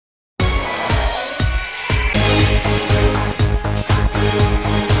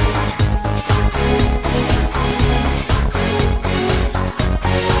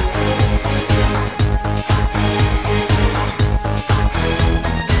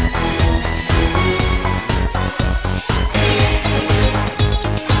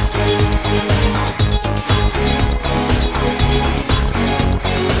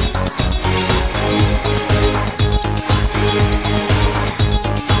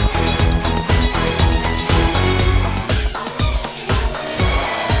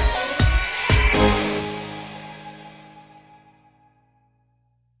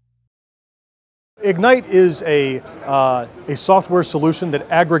Ignite is a software solution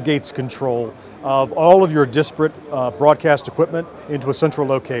that aggregates control of all of your disparate broadcast equipment into a central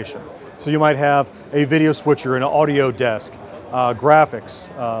location. So you might have a video switcher, an audio desk, graphics,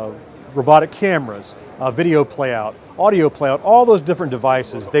 robotic cameras, video playout, audio playout, all those different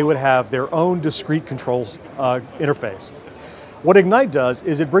devices, they would have their own discrete controls interface. What Ignite does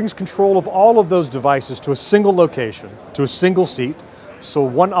is it brings control of all of those devices to a single location, to a single seat, so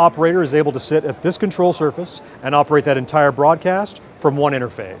one operator is able to sit at this control surface and operate that entire broadcast from one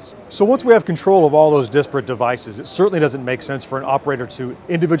interface. So once we have control of all those disparate devices, it certainly doesn't make sense for an operator to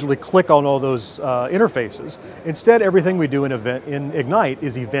individually click on all those interfaces. Instead, everything we do in Ignite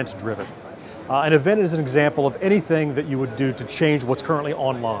is event-driven. An event is an example of anything that you would do to change what's currently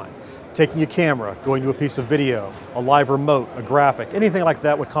online. Taking a camera, going to a piece of video, a live remote, a graphic, anything like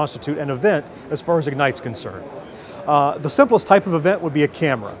that would constitute an event as far as Ignite's concerned. The simplest type of event would be a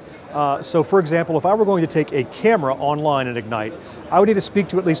camera. So for example, if I were going to take a camera online in Ignite, I would need to speak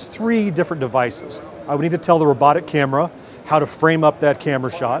to at least 3 different devices. I would need to tell the robotic camera how to frame up that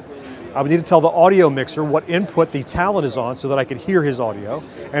camera shot. I would need to tell the audio mixer what input the talent is on so that I could hear his audio.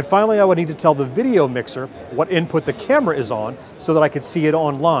 And finally, I would need to tell the video mixer what input the camera is on so that I could see it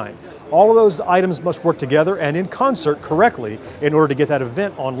online. All of those items must work together and in concert correctly in order to get that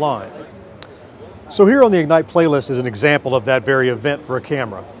event online. So here on the Ignite playlist is an example of that very event for a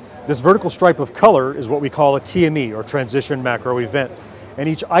camera. This vertical stripe of color is what we call a TME, or transition macro event. And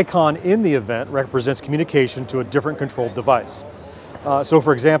each icon in the event represents communication to a different controlled device. So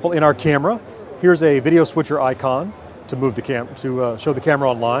for example, in our camera, here's a video switcher icon to move the show the camera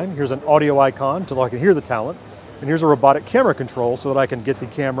online. Here's an audio icon so I can hear the talent. And here's a robotic camera control so that I can get the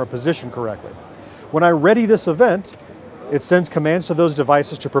camera positioned correctly. When I ready this event, it sends commands to those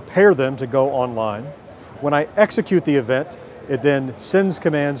devices to prepare them to go online. When I execute the event, it then sends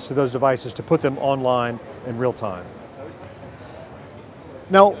commands to those devices to put them online in real time.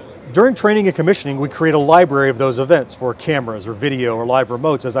 Now, during training and commissioning, we create a library of those events for cameras or video or live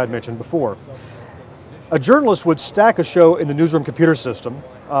remotes, as I'd mentioned before. A journalist would stack a show in the newsroom computer system,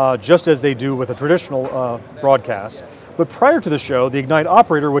 just as they do with a traditional broadcast. But prior to the show, the Ignite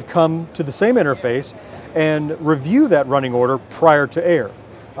operator would come to the same interface and review that running order prior to air.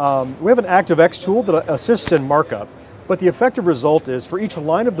 We have an ActiveX tool that assists in markup, but the effective result is for each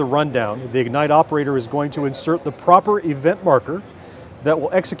line of the rundown, the Ignite operator is going to insert the proper event marker that will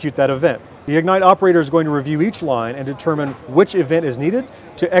execute that event. The Ignite operator is going to review each line and determine which event is needed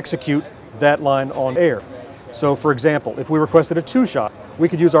to execute that line on air. So for example, if we requested a 2-shot, we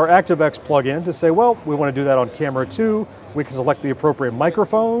could use our ActiveX plugin to say, well, we want to do that on camera 2. We can select the appropriate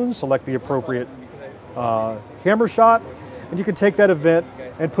microphone, select the appropriate camera shot, and you can take that event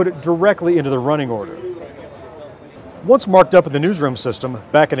and put it directly into the running order. Once marked up in the newsroom system,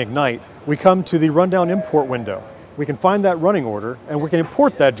 back in Ignite, we come to the rundown import window. We can find that running order and we can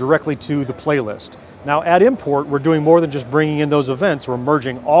import that directly to the playlist. Now at import, we're doing more than just bringing in those events, we're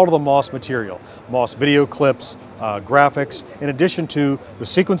merging all of the MOS material, MOS video clips, graphics, in addition to the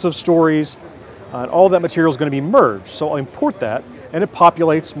sequence of stories, and all that material is going to be merged. So I'll import that and it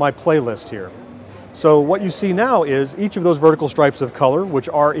populates my playlist here. So what you see now is each of those vertical stripes of color, which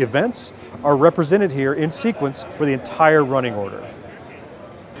are events, are represented here in sequence for the entire running order.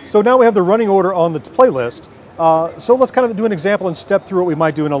 So now we have the running order on the playlist. So let's kind of do an example and step through what we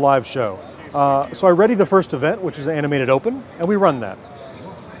might do in a live show. So I ready the first event, which is animated open, and we run that.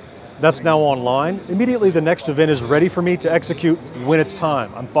 That's now online. Immediately the next event is ready for me to execute when it's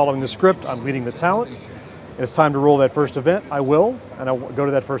time. I'm following the script, I'm leading the talent. It's time to roll that first event, I will, and I'll go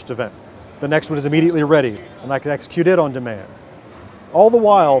to that first event. The next one is immediately ready, and I can execute it on demand. All the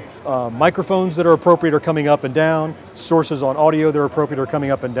while, microphones that are appropriate are coming up and down, sources on audio that are appropriate are coming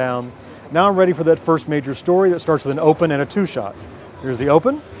up and down. Now I'm ready for that first major story that starts with an open and a 2-shot. Here's the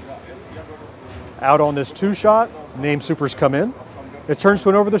open. Out on this 2-shot, name supers come in. It turns to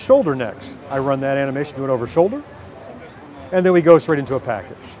an over the shoulder next. I run that animation to an over shoulder, and then we go straight into a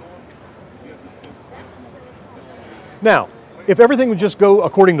package. Now, if everything would just go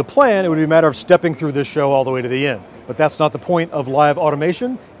according to plan, it would be a matter of stepping through this show all the way to the end. But that's not the point of live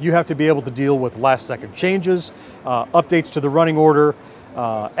automation. You have to be able to deal with last-second changes, updates to the running order,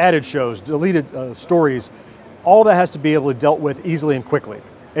 added shows, deleted stories. All that has to be able to be dealt with easily and quickly.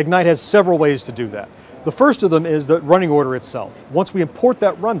 Ignite has several ways to do that. The first of them is the running order itself. Once we import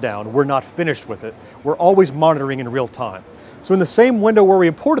that rundown, we're not finished with it. We're always monitoring in real time. So in the same window where we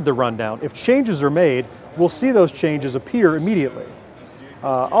imported the rundown, if changes are made, we'll see those changes appear immediately.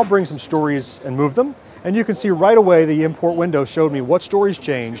 I'll bring some stories and move them, and you can see right away the import window showed me what stories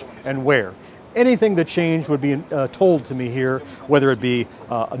changed and where. anything that changed would be told to me here, whether it be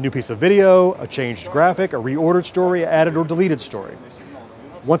a new piece of video, a changed graphic, a reordered story, added or deleted story.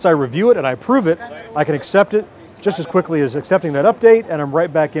 Once I review it and I approve it, I can accept it just as quickly as accepting that update, and I'm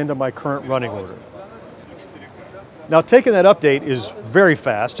right back into my current running order. Now, taking that update is very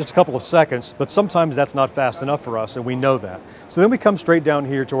fast, just a couple of seconds, but sometimes that's not fast enough for us, and we know that. So then we come straight down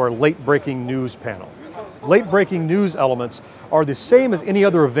here to our late breaking news panel. Late breaking news elements are the same as any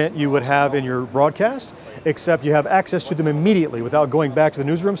other event you would have in your broadcast, except you have access to them immediately without going back to the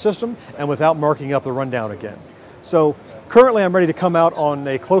newsroom system and without marking up the rundown again. So currently I'm ready to come out on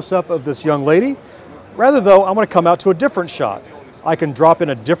a close-up of this young lady. Rather though, I'm going to come out to a different shot. I can drop in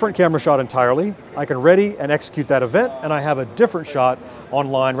a different camera shot entirely. I can ready and execute that event, and I have a different shot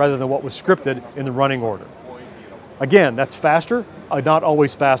online rather than what was scripted in the running order. Again, that's faster, not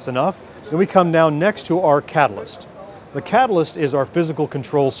always fast enough. Then we come down next to our catalyst. The catalyst is our physical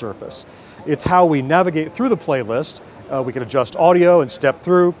control surface. It's how we navigate through the playlist. We can adjust audio and step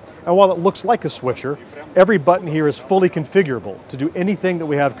through, and while it looks like a switcher, every button here is fully configurable to do anything that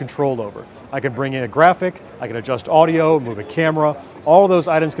we have control over. I can bring in a graphic, I can adjust audio, move a camera. All of those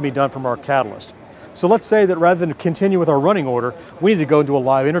items can be done from our catalyst. So let's say that rather than continue with our running order, we need to go into a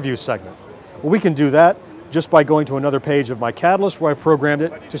live interview segment. Well, we can do that just by going to another page of my catalyst where I've programmed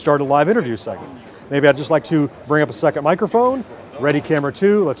it to start a live interview segment. Maybe I'd just like to bring up a second microphone. Ready camera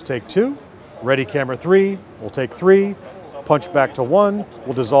 2, let's take 2. Ready camera 3, we'll take 3. Punch back to 1,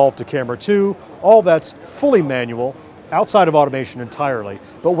 we'll dissolve to camera 2. All that's fully manual, outside of automation entirely.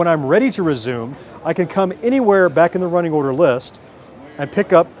 But when I'm ready to resume, I can come anywhere back in the running order list and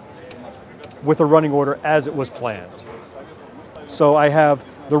pick up with the running order as it was planned. So I have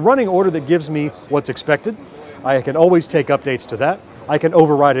the running order that gives me what's expected. I can always take updates to that. I can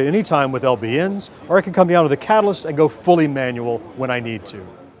override it anytime with LBNs, or I can come down to the catalyst and go fully manual when I need to.